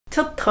ち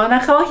ょっとお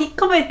腹を引っ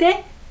込め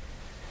て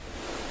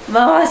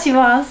回し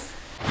ます。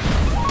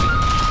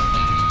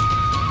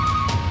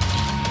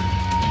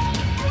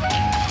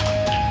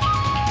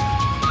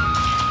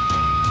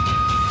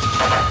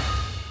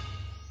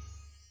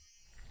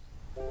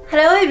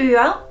Hello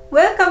everyone,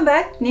 welcome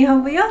back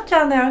NIhon-buyo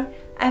channel.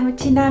 I'm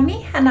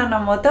CHINAMI,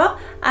 HANANOMOTO.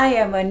 I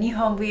am a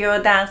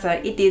NIhon-buyo dancer.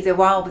 It is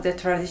one of the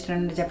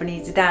traditional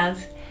Japanese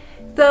dance.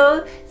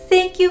 So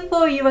thank you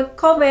for your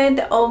comment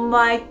on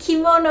my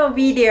kimono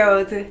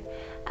videos.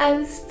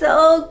 I'm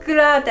so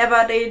glad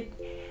about it.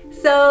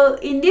 So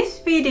in this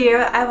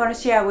video, I want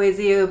to share with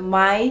you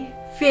my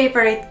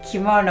favorite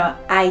kimono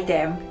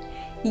item.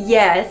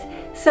 Yes,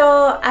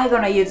 so I'm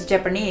gonna use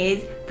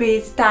Japanese.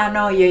 Please turn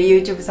on your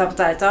YouTube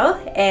subtitle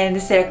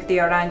and select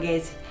your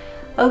language.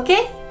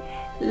 Okay?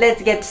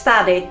 Let's get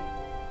started.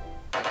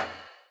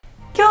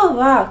 今日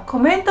はコ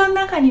メントの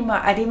中にも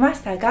ありま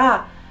した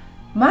が、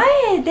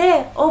前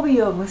で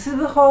帯を結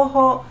ぶ方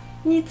法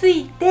につ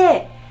い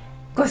て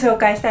ご紹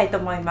介したいと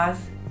思いま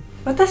す。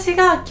私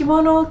が着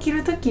物を着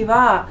るとき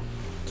は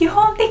基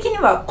本的に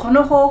はこ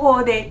の方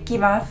法で着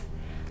ます。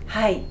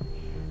はい。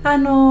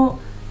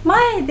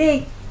前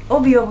で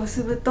帯を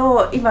結ぶ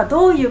と今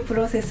どういうプ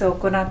ロセスを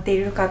行って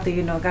いるかとい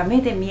うのが目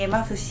で見え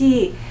ます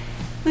し、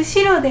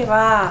後ろで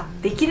は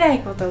できない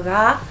こと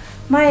が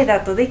前だ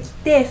とでき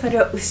て、それ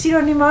を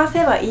後ろに回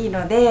せばいい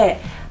ので、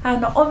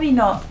帯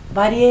の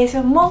バリエーシ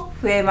ョンも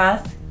増え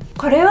ます。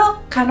これを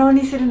可能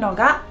にするの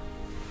が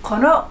こ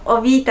の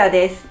帯板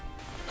です。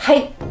は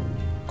い、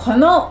こ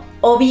の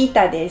帯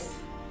板で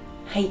す。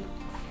はい、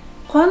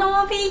こ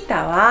の帯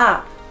板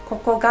はこ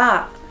こ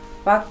が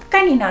輪っ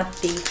かになっ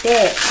てい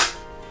て、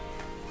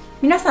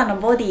皆さんの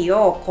ボディ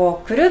を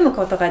こうくるむ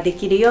ことがで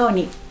きるよう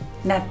に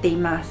なってい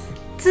ます。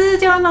通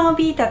常の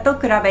帯板と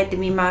比べて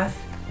みます。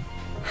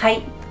は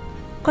い、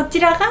こ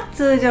ちらが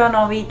通常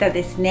の帯板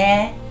です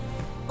ね。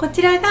こ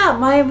ちらが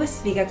前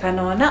結びが可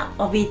能な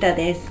帯板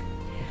です。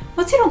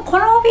もちろんこ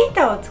の帯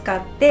板を使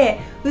って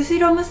後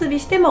ろ結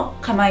びしても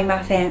構い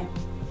ません。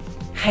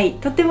はい、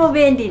とても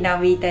便利な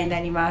帯板に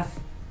なりま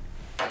す。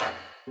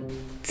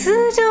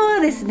通常は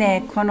です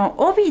ね、この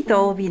帯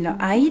と帯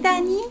の間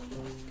に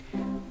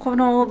こ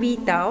の帯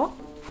板を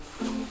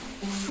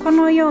こ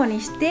のよう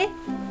にして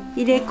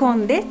入れ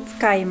込んで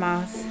使い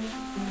ます。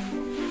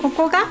こ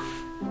こが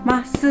ま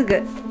っす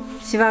ぐ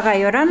シワが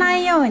寄らな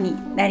いように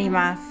なり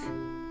ます。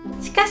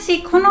しか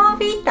しこの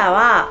帯板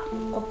は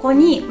ここ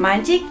にマ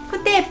ジック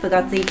テープ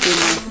がついていま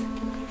す。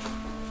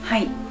は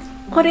い、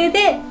これ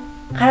で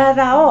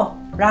体を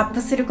ラッ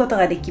プすること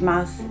ができ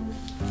ます。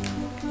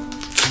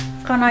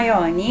この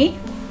ように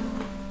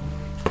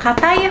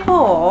硬い方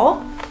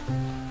を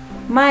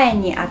前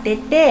に当て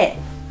て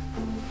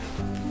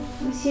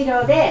後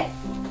ろで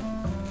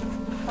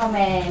留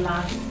め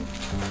ます。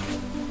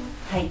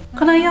はい、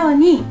このよう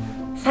に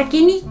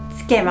先に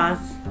つけま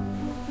す。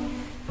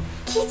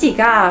生地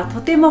がと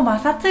ても摩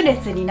擦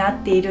列になっ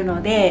ている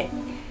ので、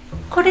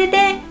これ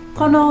で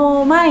こ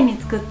の前に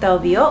作った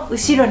帯を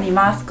後ろに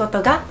回すこ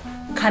とが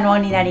可能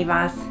になり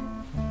ます。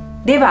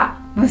では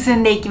結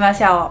んでいきま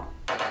しょう。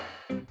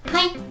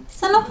はい、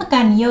その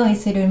他に用意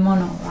するも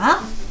の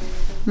は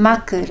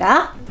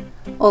枕、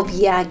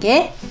帯揚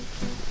げ、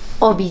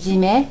帯締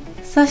め、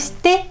そし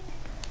て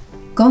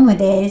ゴム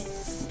で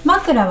す。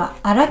枕は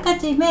あらか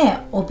じ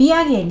め帯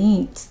揚げ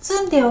に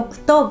包んでおく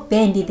と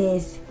便利で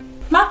す。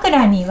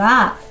枕に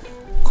は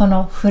こ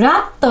のフ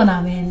ラット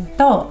な面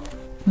と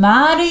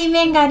丸い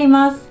面があり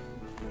ます。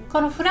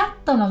このフラ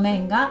ットの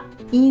面が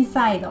イン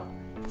サイド、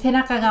背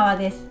中側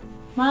です。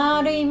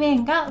丸い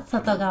面が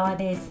外側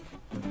です。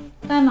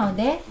なの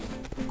で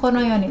こ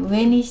のように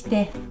上にし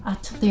て、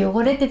ちょっと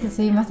汚れてて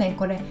すいません。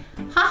これ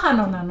母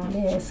のなの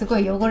ですご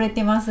い汚れ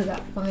てますが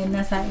ごめん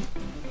なさ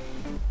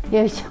い。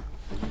よいし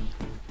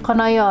ょ。こ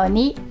のよう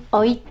に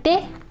置い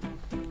て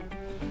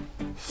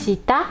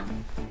下、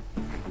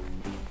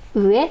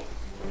上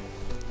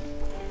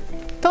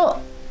と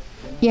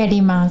や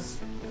ります。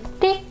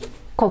で、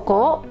ここ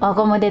を輪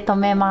ゴムで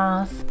留め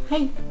ます。は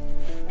い、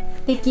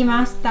でき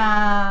まし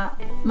た。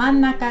真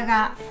ん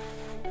中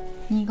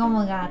にゴ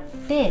ムがあっ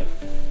て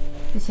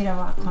後ろ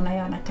はこの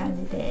ような感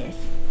じです。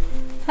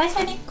最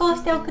初にこう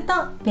しておくと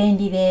便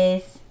利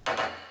です。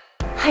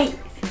はい、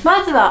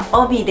まずは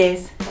帯で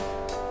す。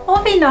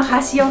帯の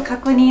端を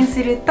確認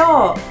する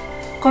と、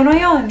この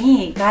よう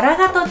に柄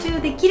が途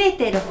中で切れ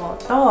ている方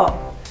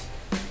と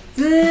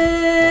ず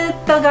ー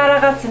っと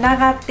柄がつな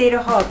がっている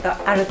方と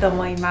あると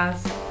思いま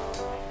す。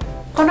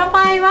この場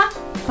合は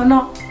こ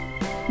の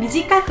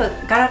短く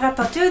柄が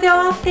途中で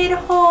終わっている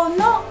方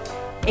の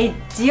エッ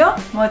ジを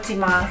持ち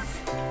ま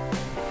す。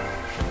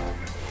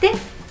で、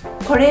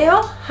これ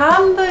を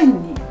半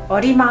分に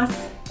折りま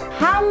す。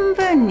半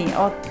分に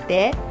折っ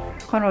て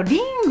このリ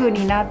ング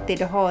になってい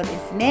る方で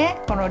すね。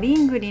このリ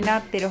ングにな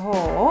っている方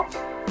を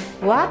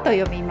輪と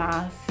呼び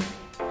ます。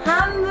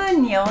半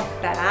分に折っ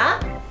たら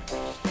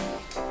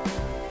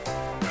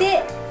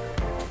で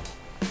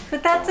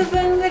2つ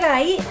分ぐら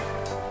い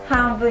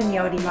半分に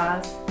折り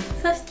ます。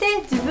そして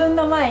自分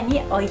の前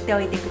に置いて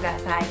おいてくだ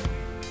さい。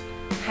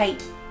はい、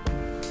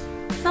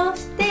そ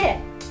して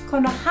こ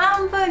の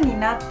半分に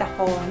なった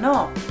方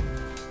の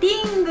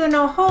リング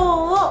の方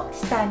を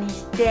下に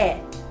し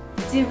て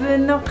自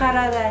分の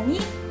体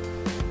に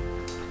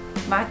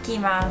巻き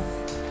ます。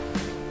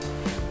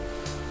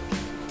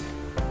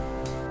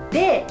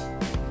で、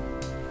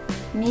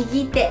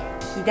右手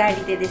左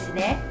手です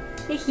ね。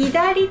で、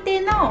左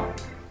手の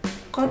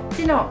こっ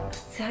ちの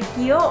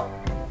先を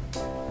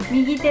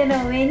右手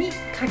の上に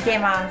かけ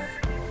ます。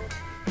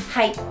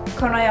はい、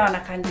このよう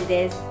な感じ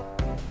です。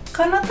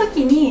この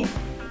時に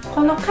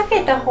このか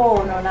けた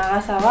方の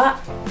長さは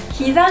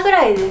膝ぐ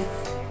らいです。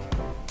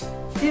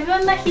自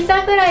分の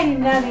膝ぐらい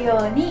になる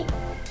ように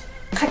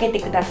かけて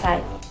くださ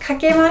い。か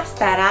けまし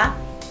たら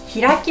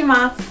開き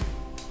ます。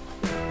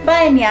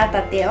前にあっ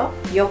た手を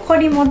横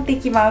に持って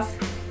きます。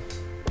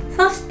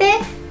そして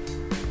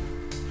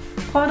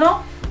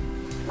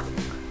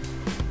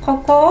こ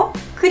こを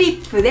ク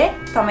リップで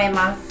留め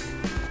ます。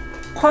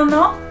こ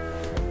の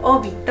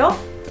帯と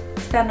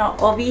下の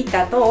帯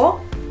板と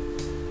を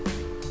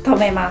留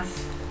めま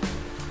す。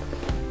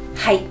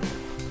はい、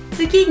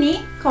次に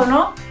こ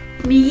の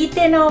右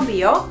手の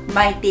帯を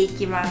巻いてい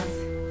きます。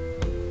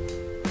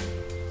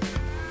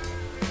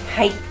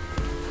はい、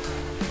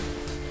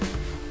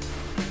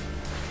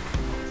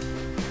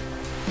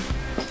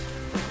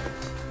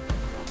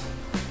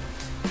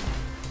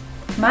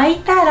巻い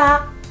た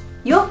ら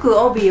よく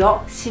帯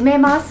を締め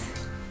ます。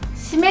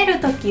締める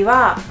とき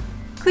は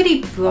ク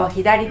リップを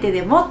左手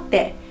で持っ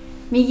て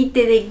右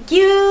手で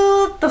ギ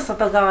ューッと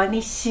外側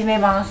に締め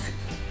ます。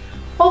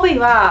帯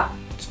は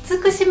きつ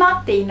く締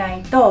まっていな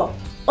いと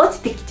落ち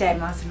てきちゃい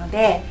ますの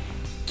で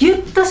ギ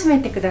ュッと締め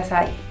てくだ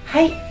さい。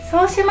はい、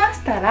そうしま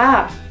した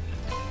ら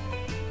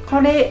こ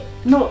れ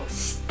の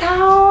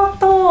下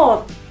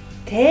を通っ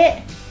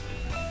て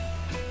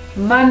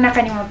真ん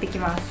中に持ってき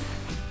ます。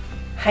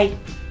はい、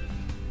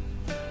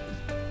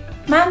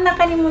真ん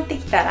中に持って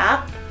きた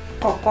ら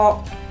こ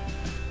こ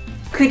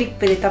クリッ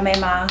プで留め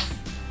ます。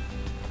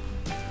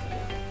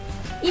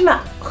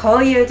今こ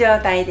ういう状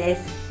態で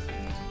す。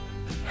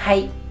は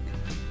い、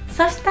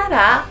そした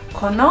ら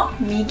この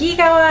右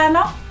側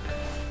の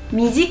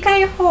短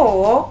い方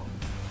を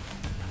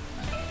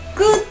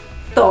グ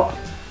ッと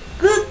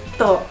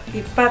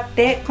引っ張っ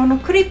てこの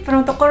クリップ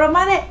のところ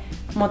まで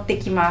持って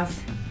きま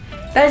す。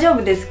大丈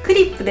夫です。ク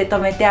リップで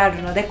留めてあ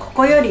るのでこ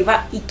こより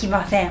はいき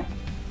ません。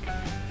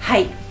は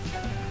い、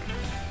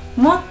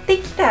持って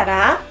きた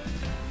ら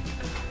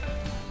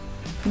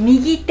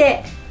右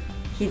手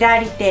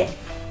左手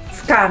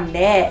掴ん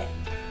で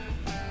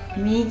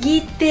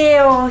右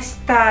手を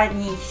下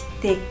にし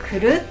てく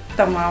るっ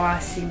と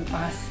回し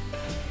ます。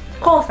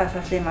交差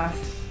させます。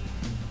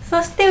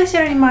そして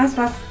後ろに回し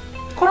ます。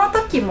この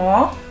時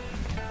も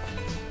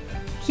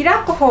開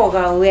く方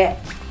が上、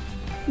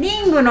リ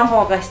ングの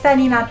方が下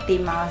になってい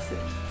ます。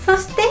そ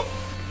して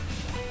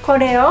こ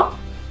れを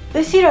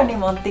後ろに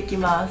持ってき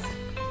ます。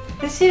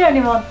後ろ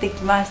に持って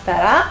きました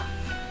ら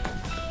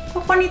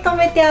ここに留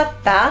めてあ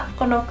った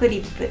このク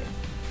リップ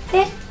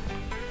で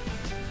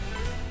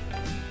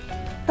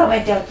留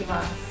めておき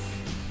ます。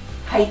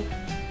はい、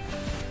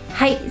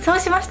はい、そう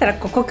しましたら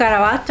ここか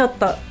らはちょっ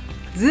と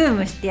ズー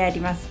ムしてや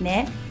ります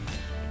ね。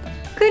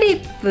ク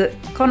リップ、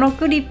この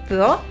クリッ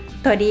プを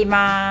取り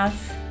ま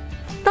す。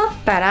取っ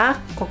たら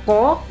ここ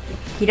を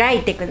開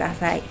いてくだ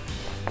さい。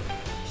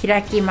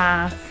開き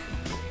ます。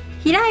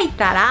開い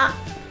たら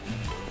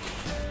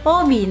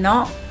帯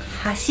の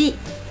端、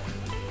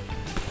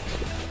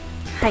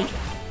はい、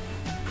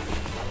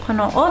こ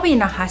の帯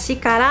の端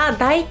から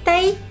だいた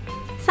い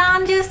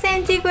30セ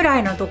ンチぐら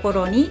いのとこ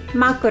ろに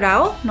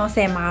枕を乗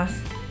せま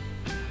す。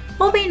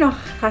帯の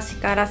端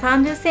から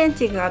30セン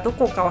チがど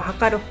こかを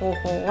測る方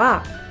法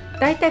は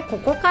だいたいこ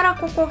こから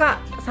ここが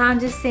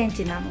30セン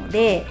チなの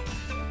で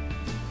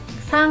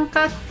三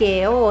角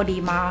形を折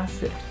りま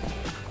す。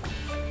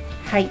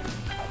はい、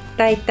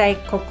だいたい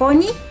ここ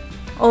に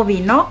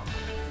帯の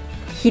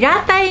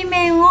平たい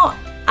面を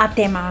当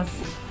てます。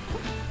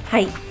は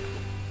い、で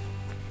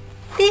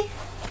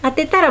当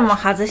てたらもう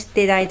外し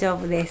て大丈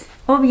夫です。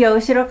帯を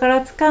後ろか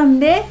ら掴ん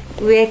で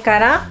上か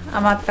ら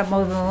余った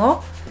部分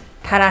を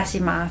垂らし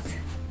ます。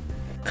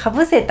か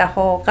ぶせた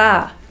方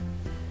が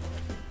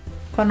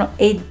この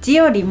エッジ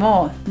より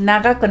も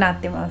長くなっ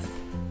てます。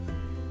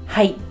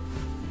はい、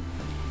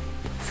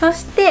そ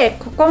して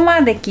ここ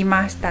まで来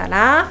ました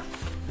ら、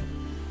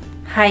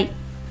はい、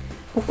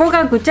ここ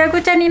がぐちゃ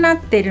ぐちゃにな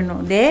っている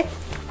ので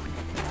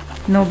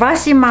伸ば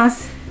しま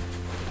す。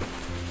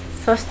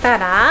そした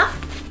ら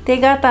手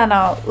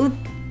刀を打っ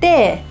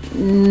て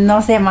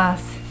乗せま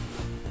す。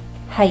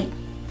はい、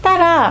た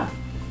ら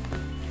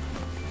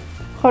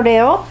こ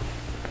れを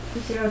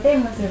後ろで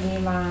結び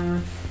ま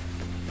す。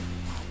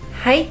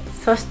はい、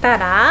そした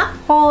ら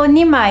方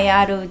2枚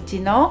あるうち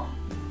の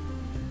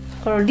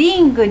このリ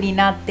ングに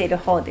なっている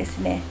方です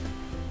ね、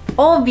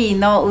帯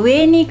の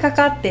上にか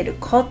かってる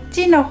こっ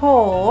ちの方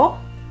を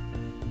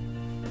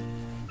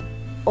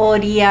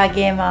折り上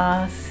げ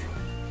ます。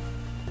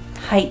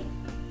はい、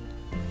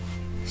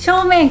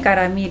正面か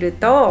ら見る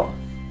と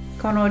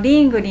この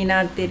リングに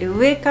なっている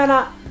上か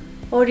ら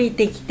降り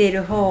てきて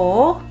る方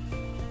を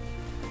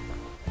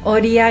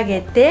折り上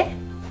げて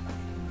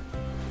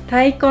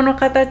太鼓の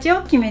形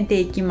を決めて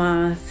いき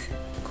ます。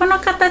この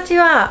形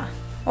は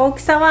大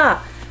きさ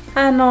は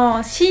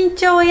身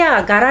長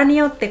や柄に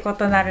よって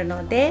異なる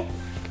ので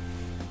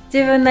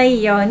自分のい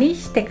いように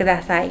してく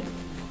ださい。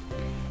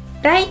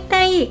だい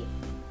たい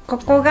こ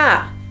こ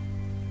が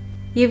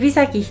指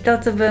先1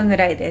つ分ぐ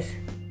らいです。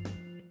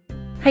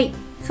はい、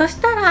そ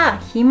したら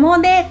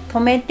紐で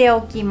留めて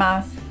おき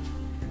ます。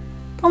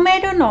留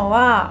めるの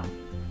は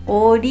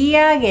折り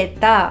上げ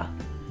た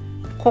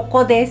こ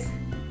こです。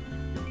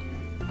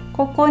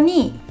ここ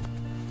に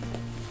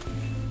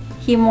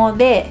紐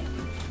で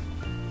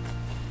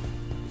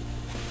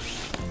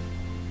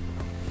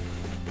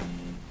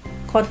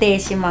固定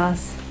しま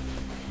す。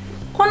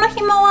この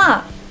紐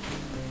は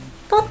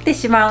取って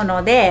しまう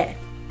ので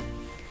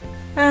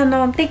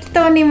適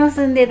当に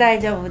結んで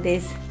大丈夫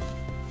です。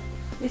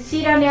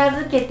後ろに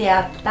預けて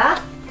あっ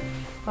た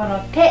この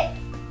手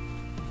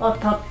を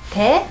取っ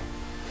て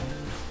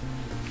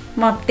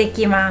持って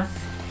きま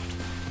す。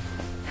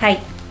はい、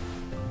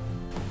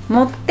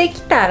持って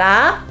きた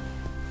ら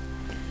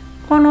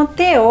この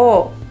手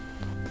を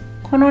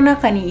この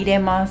中に入れ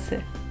ます。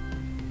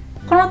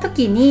この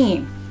時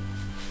に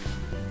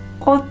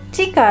こっ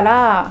ちか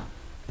ら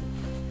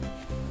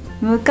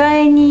迎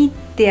えに行っ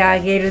てあ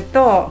げる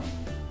と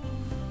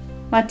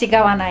間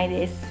違わない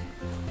です。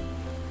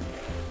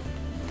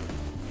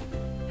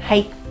は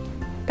い、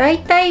だい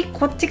たい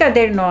こっちが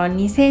出るのは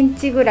2セン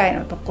チぐらい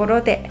のとこ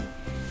ろで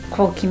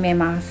こう決め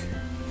ます。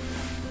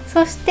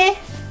そして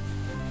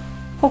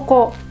こ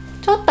こ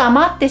ちょっと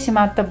余ってし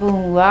まった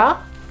分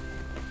は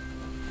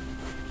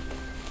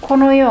こ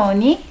のよう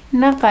に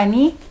中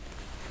に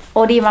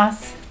折りま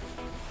す。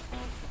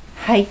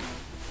はい、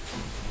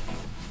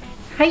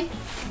はい、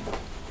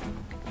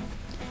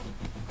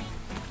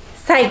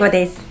最後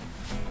です。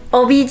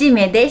帯締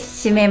めで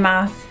締め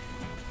ます。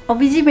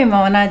帯締め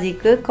も同じ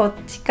くこっ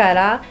ちか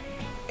ら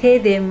手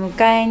で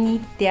迎えに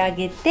行ってあ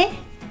げて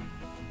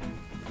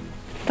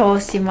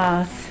通し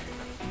ます。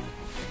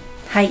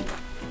はい、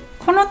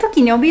この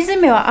時に帯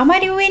締めはあま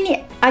り上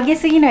に上げ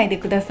すぎないで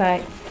くださ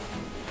い。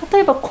例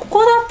えばこ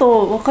こだ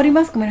と分かり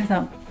ますか皆さ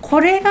ん、こ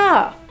れ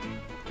が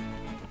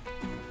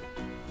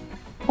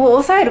を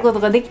押さえること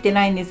ができて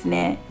ないんです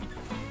ね。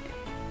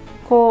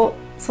こ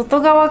う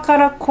外側か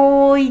ら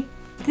こういっ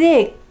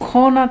て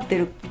こうなって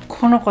る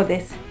この子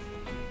です。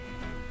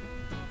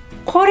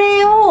こ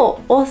れを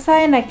押さ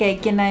えなきゃい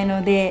けない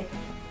ので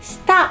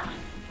下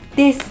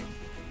です。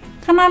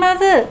必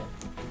ず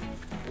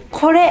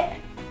こ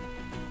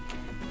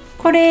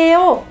れ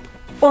を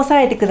押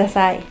さえてくだ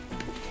さい。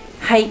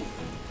はい、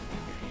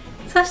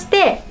そし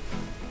て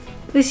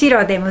後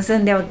ろで結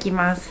んでおき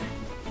ます。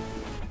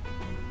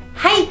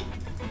はい、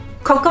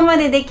ここま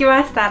ででき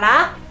ました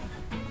ら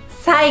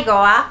最後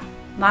は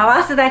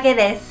回すだけ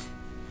です。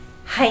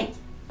はい、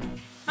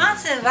ま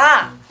ず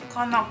は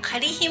この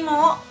仮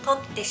紐を取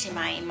ってし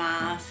まい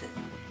ます。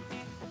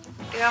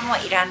これはも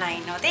ういらな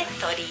いので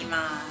取りま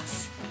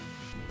す。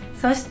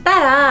そした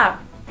ら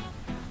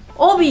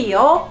帯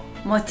を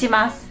持ち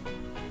ます。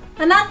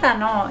あなた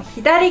の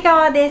左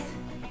側です。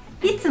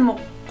いつも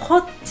こ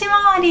っち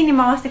回りに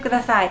回してく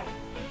ださい。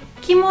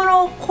着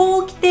物をこ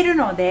う着てる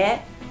の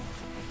で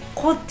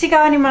こっち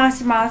側に回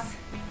します。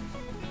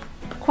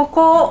こ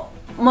こを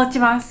持ち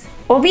ます。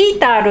帯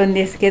板あるん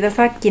ですけど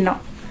さっきの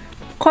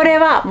これ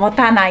は持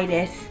たない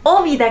です。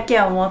帯だけ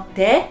を持っ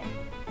て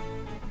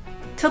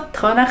ちょっ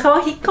とお腹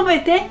を引っ込め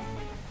て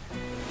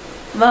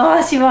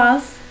回しま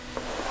す。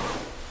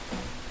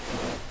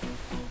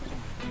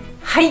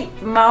はい、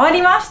回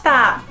りまし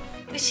た。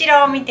後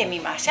ろを見てみ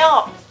まし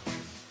ょう。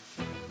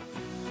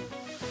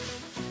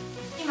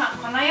今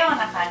このよう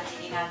な感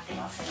じになって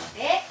ますの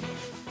で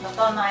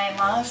整え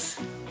ま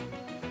す。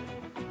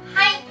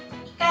は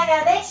い、いか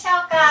がでしょ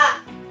う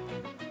か。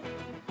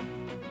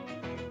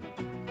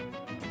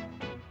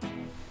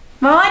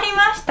回り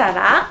ました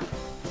ら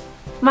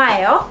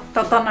前を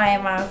整え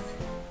ます。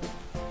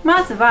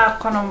まずは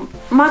この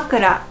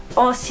枕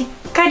をし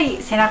っか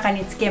り背中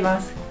につけま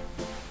す。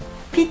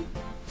ぴっ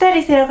た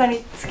り背中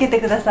につけて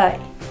ください。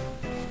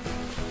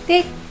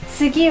で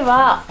次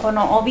はこ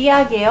の帯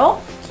揚げを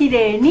き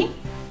れいに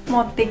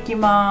持ってき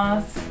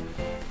ます。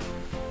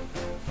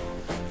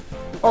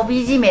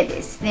帯締め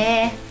です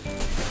ね。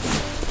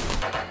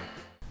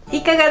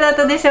いかがだっ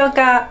たでしょう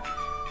か。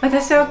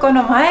私はこ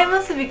の前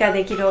結びが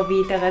できる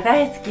帯板が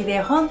大好き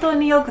で本当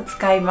によく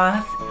使い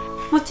ます。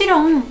もち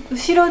ろん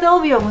後ろで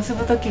帯を結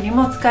ぶ時に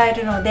も使え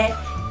るので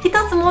一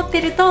つ持って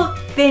ると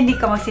便利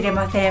かもしれ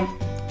ません。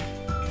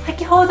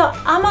先ほど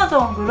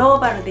Amazon グロー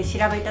バルで調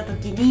べた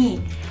時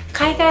に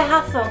海外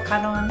発送可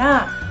能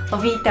な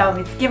帯板を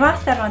見つけま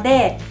したの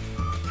で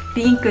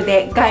リンク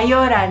で概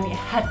要欄に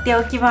貼って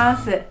おきま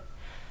す。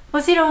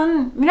もちろ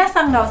ん皆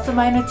さんがお住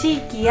まいの地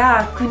域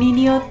や国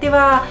によって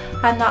は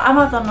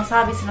Amazon の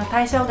サービスの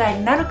対象外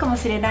になるかも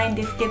しれないん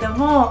ですけど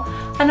も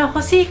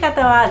欲しい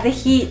方は是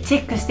非チ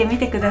ェックしてみ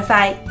てくだ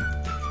さい。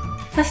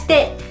そし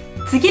て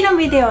次の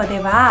ビデオで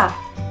は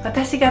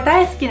私が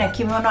大好きな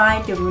着物ア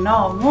イテム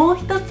のもう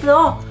一つ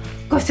を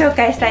ご紹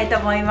介したいと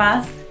思い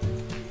ます。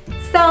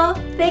So,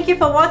 thank you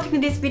for watching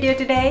this video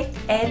today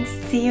and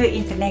see you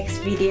in the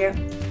next video.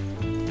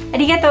 あ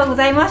りがとうご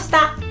ざいまし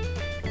た。